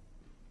you.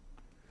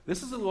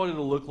 This is what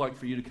it'll look like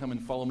for you to come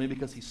and follow me,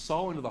 because he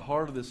saw into the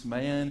heart of this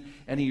man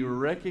and he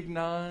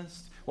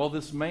recognized, while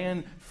this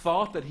man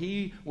thought that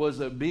he was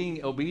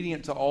being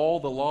obedient to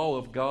all the law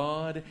of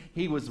God,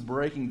 he was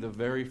breaking the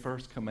very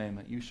first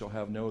commandment, you shall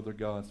have no other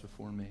gods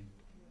before me.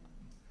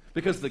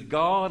 Because the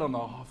God on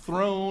the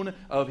throne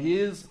of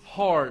his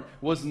heart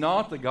was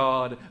not the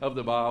God of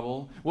the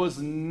Bible,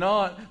 was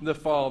not the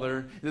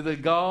Father. The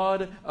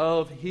God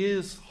of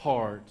his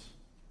heart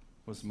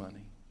was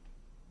money.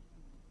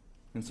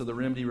 And so the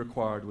remedy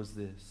required was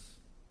this.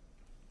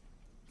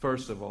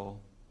 First of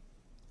all,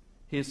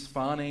 his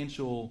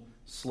financial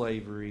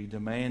slavery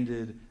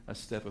demanded a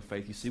step of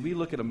faith. You see, we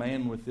look at a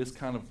man with this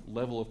kind of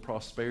level of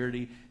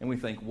prosperity and we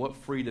think, what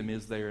freedom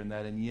is there in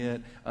that? And yet,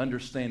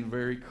 understand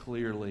very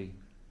clearly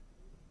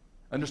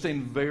that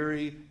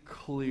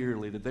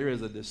there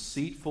is a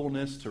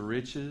deceitfulness to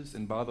riches.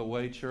 And by the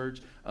way, church,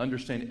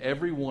 understand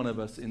every one of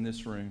us in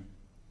this room,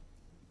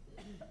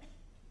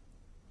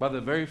 by the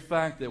very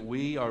fact that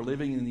we are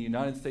living in the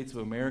United States of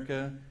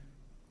America,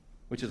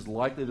 which is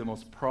likely the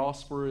most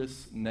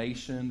prosperous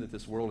nation that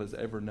this world has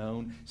ever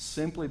known,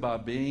 simply by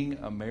being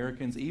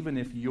Americans, even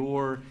if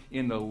you're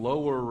in the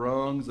lower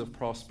rungs of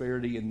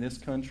prosperity in this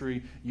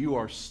country, you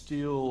are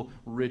still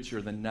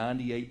richer than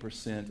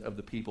 98% of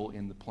the people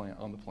on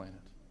the planet.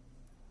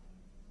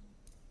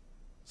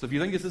 So if you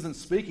think this isn't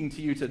speaking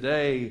to you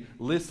today,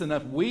 listen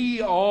up.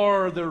 We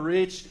are the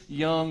rich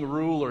young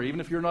ruler. Even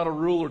if you're not a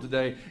ruler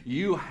today,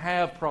 you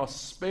have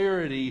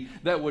prosperity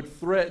that would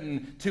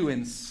threaten to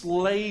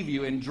enslave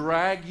you and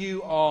drag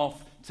you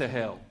off to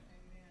hell.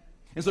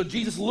 And so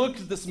Jesus looks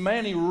at this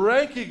man. He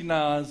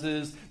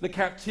recognizes the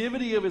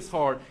captivity of his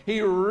heart. He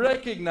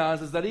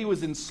recognizes that he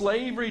was in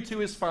slavery to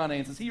his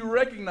finances. He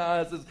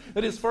recognizes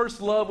that his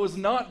first love was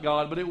not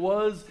God, but it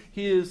was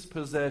his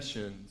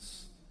possessions.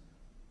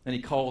 And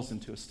he calls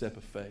him to a step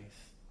of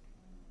faith.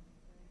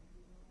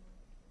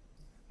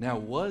 Now,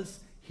 was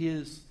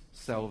his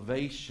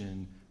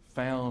salvation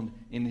found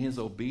in his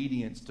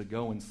obedience to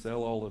go and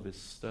sell all of his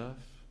stuff?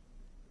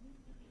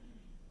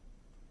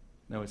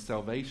 No, his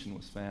salvation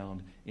was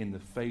found in the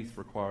faith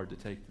required to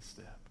take the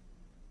step.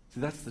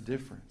 See, that's the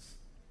difference.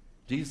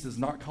 Jesus is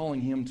not calling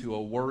him to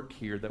a work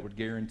here that would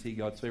guarantee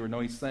God's favor. No,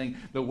 he's saying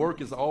the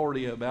work is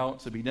already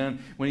about to be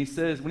done. When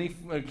he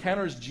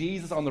encounters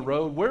Jesus on the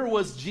road, where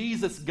was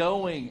Jesus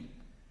going?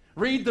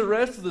 Read the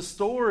rest of the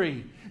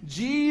story.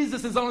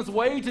 Jesus is on his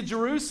way to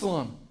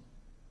Jerusalem.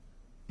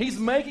 He's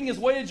making his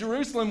way to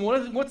Jerusalem.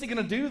 What's he going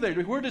to do there?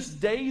 We're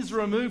just days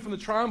removed from the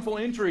triumphal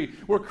entry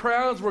where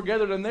crowds were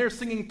gathered and they're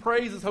singing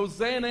praises,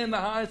 Hosanna in the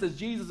highest, as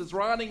Jesus is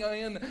riding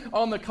in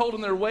on the colt,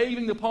 and they're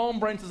waving the palm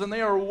branches and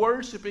they are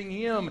worshiping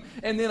him.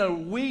 And then a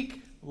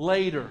week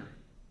later,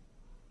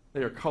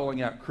 they are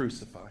calling out,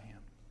 crucify him.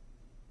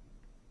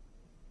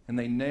 And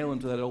they nail him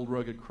to that old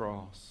rugged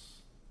cross.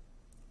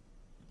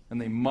 And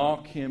they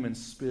mock him and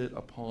spit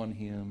upon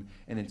him.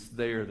 And it's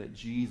there that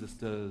Jesus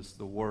does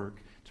the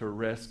work to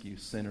rescue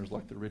sinners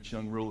like the rich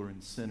young ruler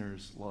and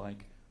sinners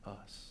like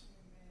us.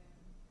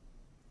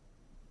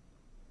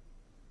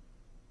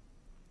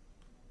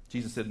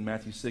 Jesus said in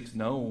Matthew 6,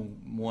 no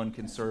one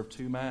can serve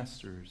two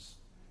masters.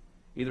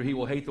 Either he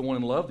will hate the one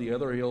and love the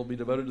other, or he'll be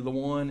devoted to the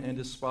one and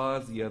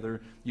despise the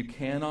other. You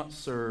cannot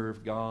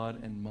serve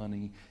God and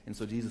money. And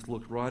so Jesus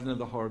looked right into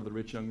the heart of the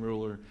rich young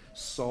ruler,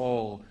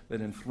 saw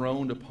that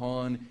enthroned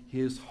upon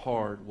his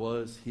heart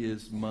was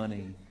his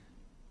money,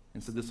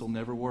 and said, this will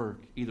never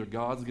work. Either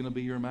God's going to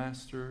be your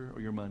master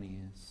or your money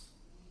is.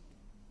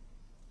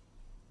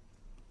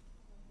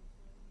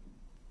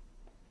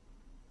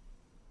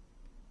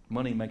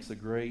 Money makes a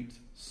great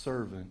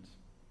servant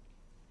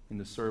in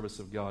the service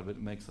of God, but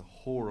it makes a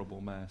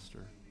horrible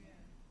master.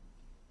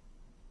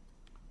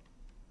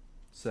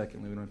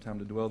 Secondly, we don't have time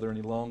to dwell there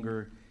any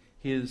longer.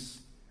 His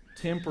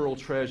temporal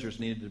treasures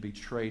needed to be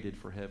traded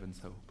for heaven's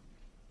hope.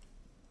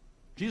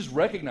 Jesus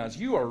recognized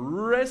you are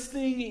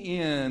resting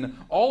in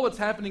all that's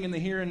happening in the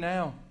here and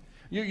now.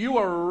 You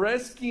are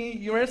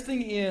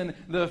resting in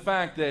the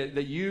fact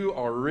that you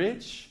are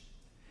rich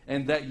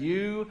and that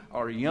you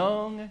are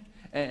young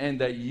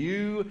and that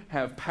you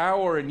have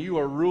power and you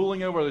are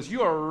ruling over others.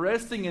 You are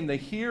resting in the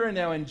here and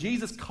now, and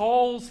Jesus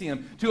calls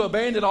him to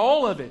abandon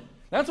all of it,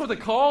 That's what the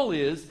call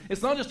is.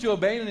 It's not just to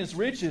abandon his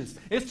riches.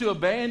 It's to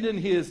abandon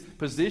his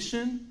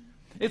position.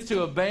 It's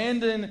to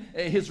abandon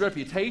his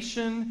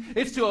reputation.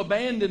 It's to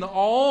abandon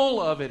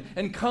all of it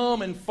and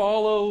come and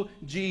follow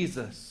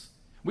Jesus.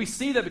 We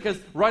see that because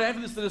right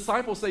after this, the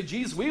disciples say,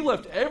 Jesus, we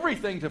left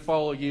everything to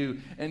follow you.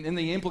 And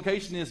the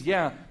implication is,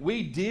 yeah,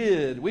 we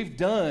did. We've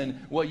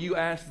done what you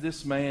asked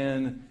this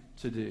man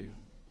to do.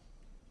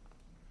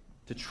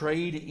 To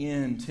trade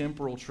in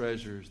temporal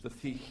treasures,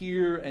 the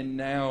here and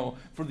now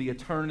for the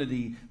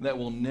eternity that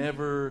will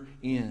never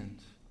end.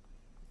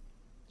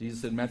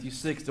 Jesus said in Matthew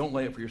 6, don't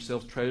lay up for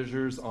yourselves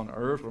treasures on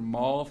earth where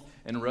moth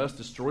and rust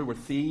destroy, where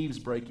thieves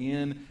break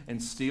in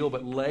and steal,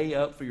 but lay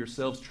up for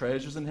yourselves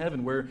treasures in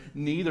heaven where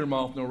neither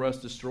moth nor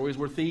rust destroys,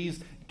 where thieves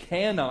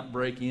cannot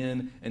break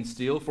in and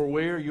steal. For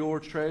where your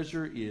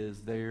treasure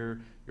is, there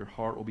your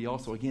heart will be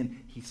also.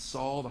 Again, he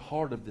saw the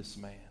heart of this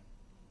man.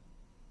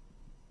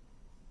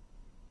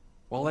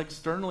 While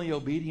externally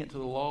obedient to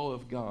the law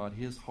of God,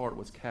 his heart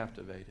was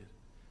captivated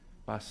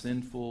by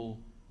sinful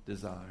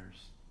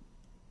desires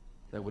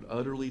that would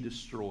utterly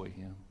destroy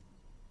him.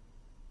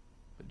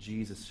 But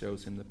Jesus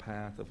shows him the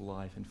path of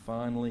life. And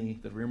finally,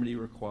 the remedy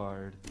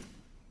required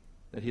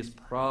that his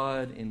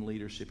pride in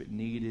leadership, it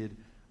needed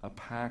a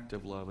pact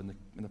of love. And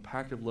the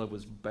pact of love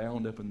was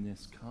bound up in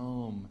this,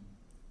 come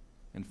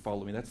and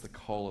follow me. That's the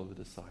call of the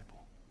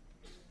disciple.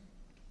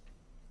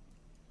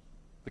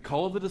 The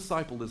call of the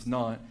disciple does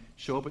not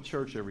show up at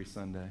church every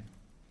Sunday.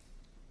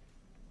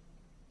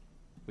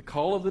 The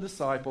call of the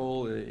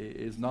disciple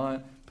is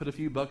not put a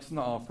few bucks in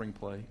the offering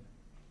plate.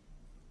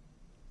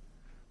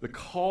 The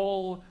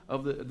call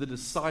of the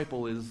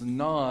disciple is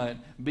not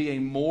be a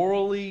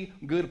morally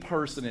good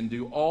person and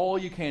do all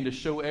you can to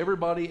show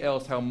everybody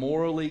else how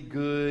morally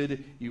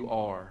good you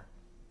are.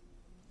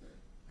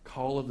 The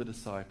call of the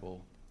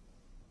disciple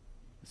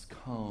is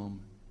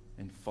come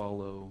and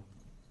follow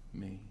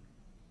me.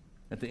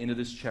 At the end of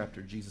this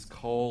chapter, Jesus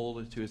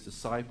called to his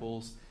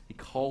disciples. He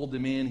called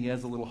them in. He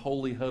has a little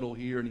holy huddle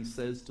here, and he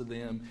says to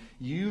them,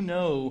 you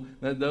know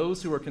that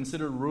those who are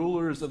considered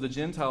rulers of the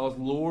Gentiles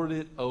lord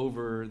it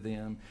over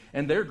them,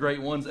 and their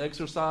great ones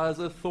exercise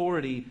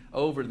authority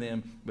over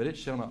them. But it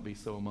shall not be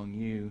so among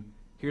you.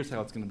 Here's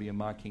how it's going to be in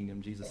my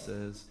kingdom, Jesus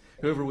says.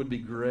 Whoever would be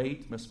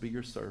great must be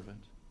your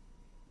servant.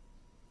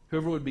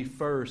 Whoever would be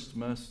first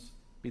must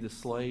be the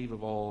slave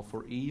of all.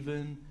 For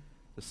even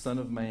the Son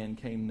of Man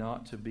came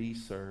not to be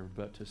served,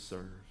 but to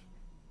serve,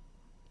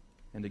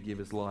 and to give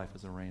his life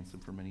as a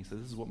ransom for many. He says,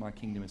 this is what my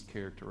kingdom is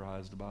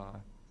characterized by.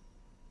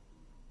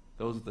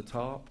 Those at the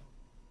top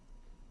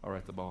are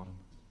at the bottom.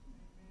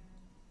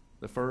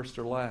 The first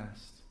are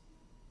last.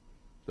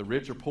 The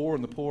rich are poor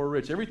and the poor are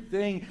rich.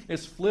 Everything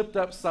is flipped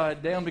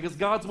upside down because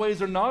God's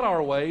ways are not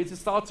our ways. His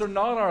thoughts are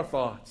not our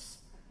thoughts.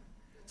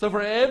 So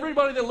for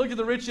everybody that looked at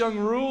the rich young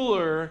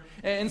ruler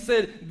and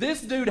said, this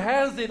dude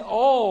has it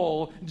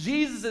all,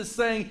 Jesus is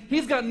saying,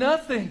 he's got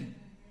nothing.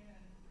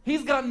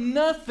 He's got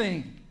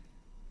nothing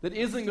that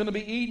isn't going to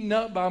be eaten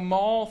up by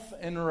moth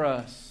and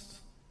rust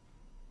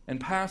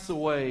and pass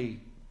away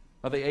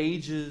by the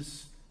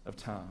ages of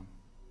time.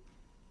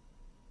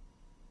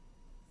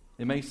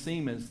 It may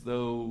seem as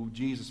though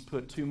Jesus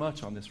put too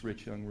much on this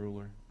rich young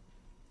ruler.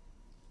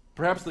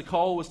 Perhaps the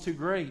call was too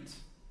great.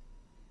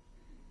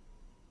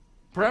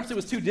 Perhaps it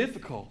was too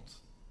difficult.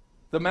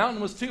 The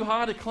mountain was too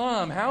high to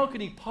climb. How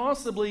could he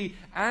possibly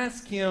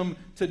ask him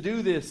to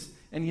do this?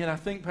 And yet I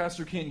think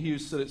Pastor Kent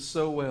Hughes said it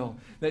so well,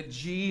 that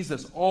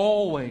Jesus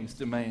always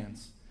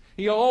demands.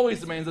 He always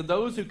demands that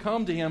those who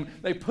come to him,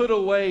 they put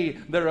away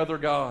their other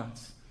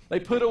gods. They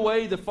put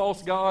away the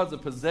false gods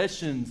of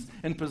possessions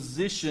and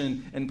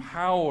position and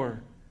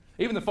power.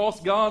 Even the false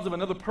gods of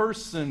another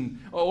person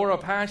or a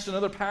passion,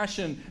 another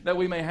passion that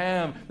we may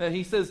have. That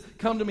he says,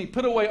 come to me,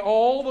 put away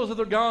all those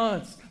other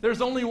gods.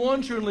 There's only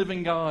one true and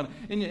living God.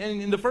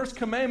 And the first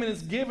commandment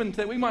is given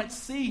that we might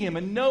see him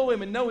and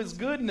know his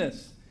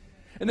goodness.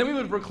 And then we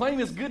would proclaim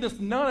his goodness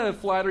not out of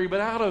flattery, but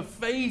out of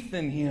faith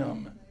in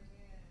him.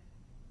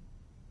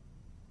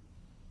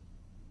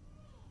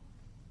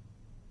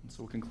 And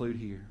so we'll conclude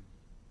here.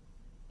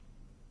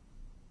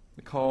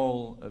 The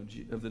call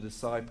of the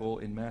disciple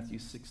in Matthew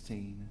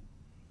 16.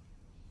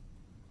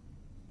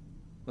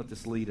 Let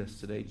this lead us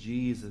today.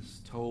 Jesus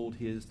told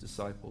his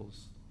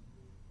disciples,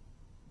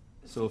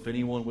 so if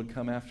anyone would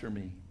come after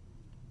me,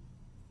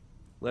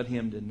 let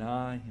him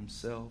deny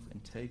himself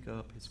and take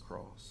up his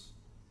cross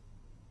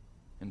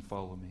and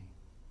follow me.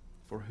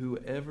 For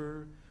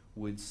whoever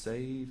would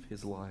save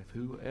his life,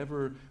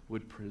 whoever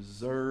would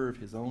preserve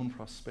his own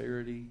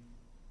prosperity,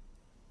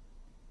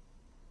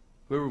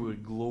 whoever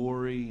would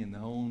glory in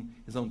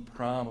his own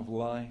prime of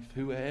life,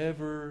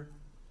 whoever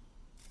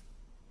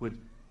would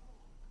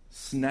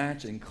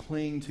snatch and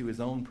cling to his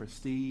own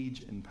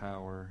prestige and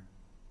power,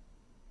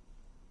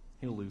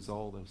 he'll lose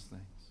all those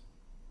things.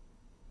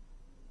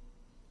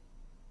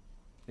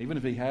 Even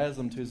if he has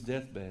them to his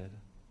deathbed,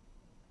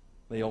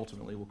 they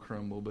ultimately will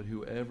crumble. But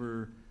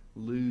whoever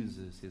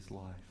loses his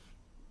life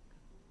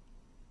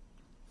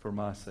for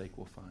my sake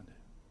will find it.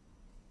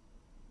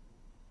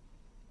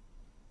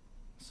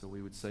 So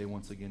we would say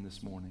once again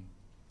this morning,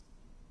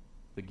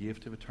 The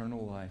gift of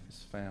eternal life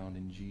is found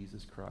in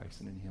Jesus Christ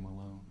and in Him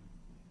alone.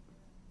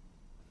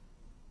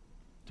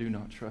 Do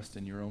not trust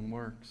in your own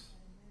works.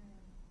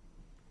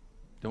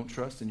 Don't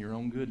trust in your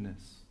own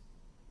goodness.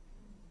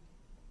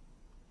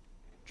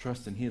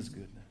 Trust in His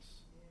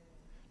goodness.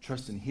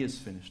 Trust in His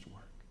finished work.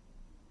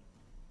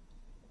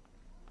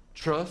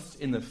 Trust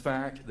in the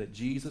fact that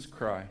Jesus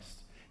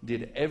Christ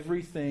did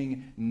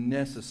everything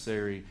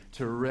necessary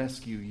to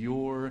rescue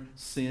your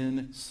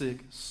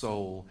sin-sick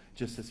soul,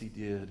 just as He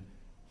did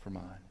for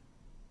mine.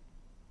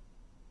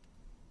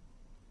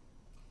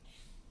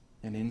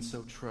 And in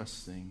so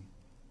trusting,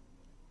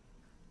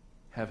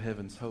 have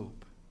heaven's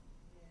hope.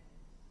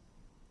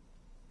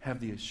 Have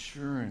the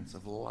assurance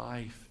of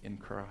life in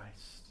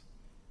Christ.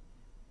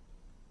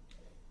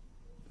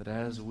 That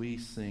as we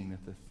sing,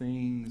 that the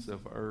things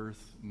of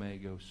earth may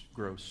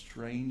grow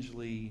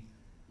strangely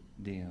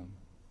dim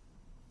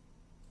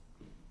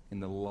in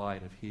the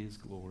light of His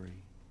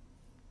glory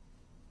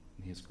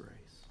and His grace.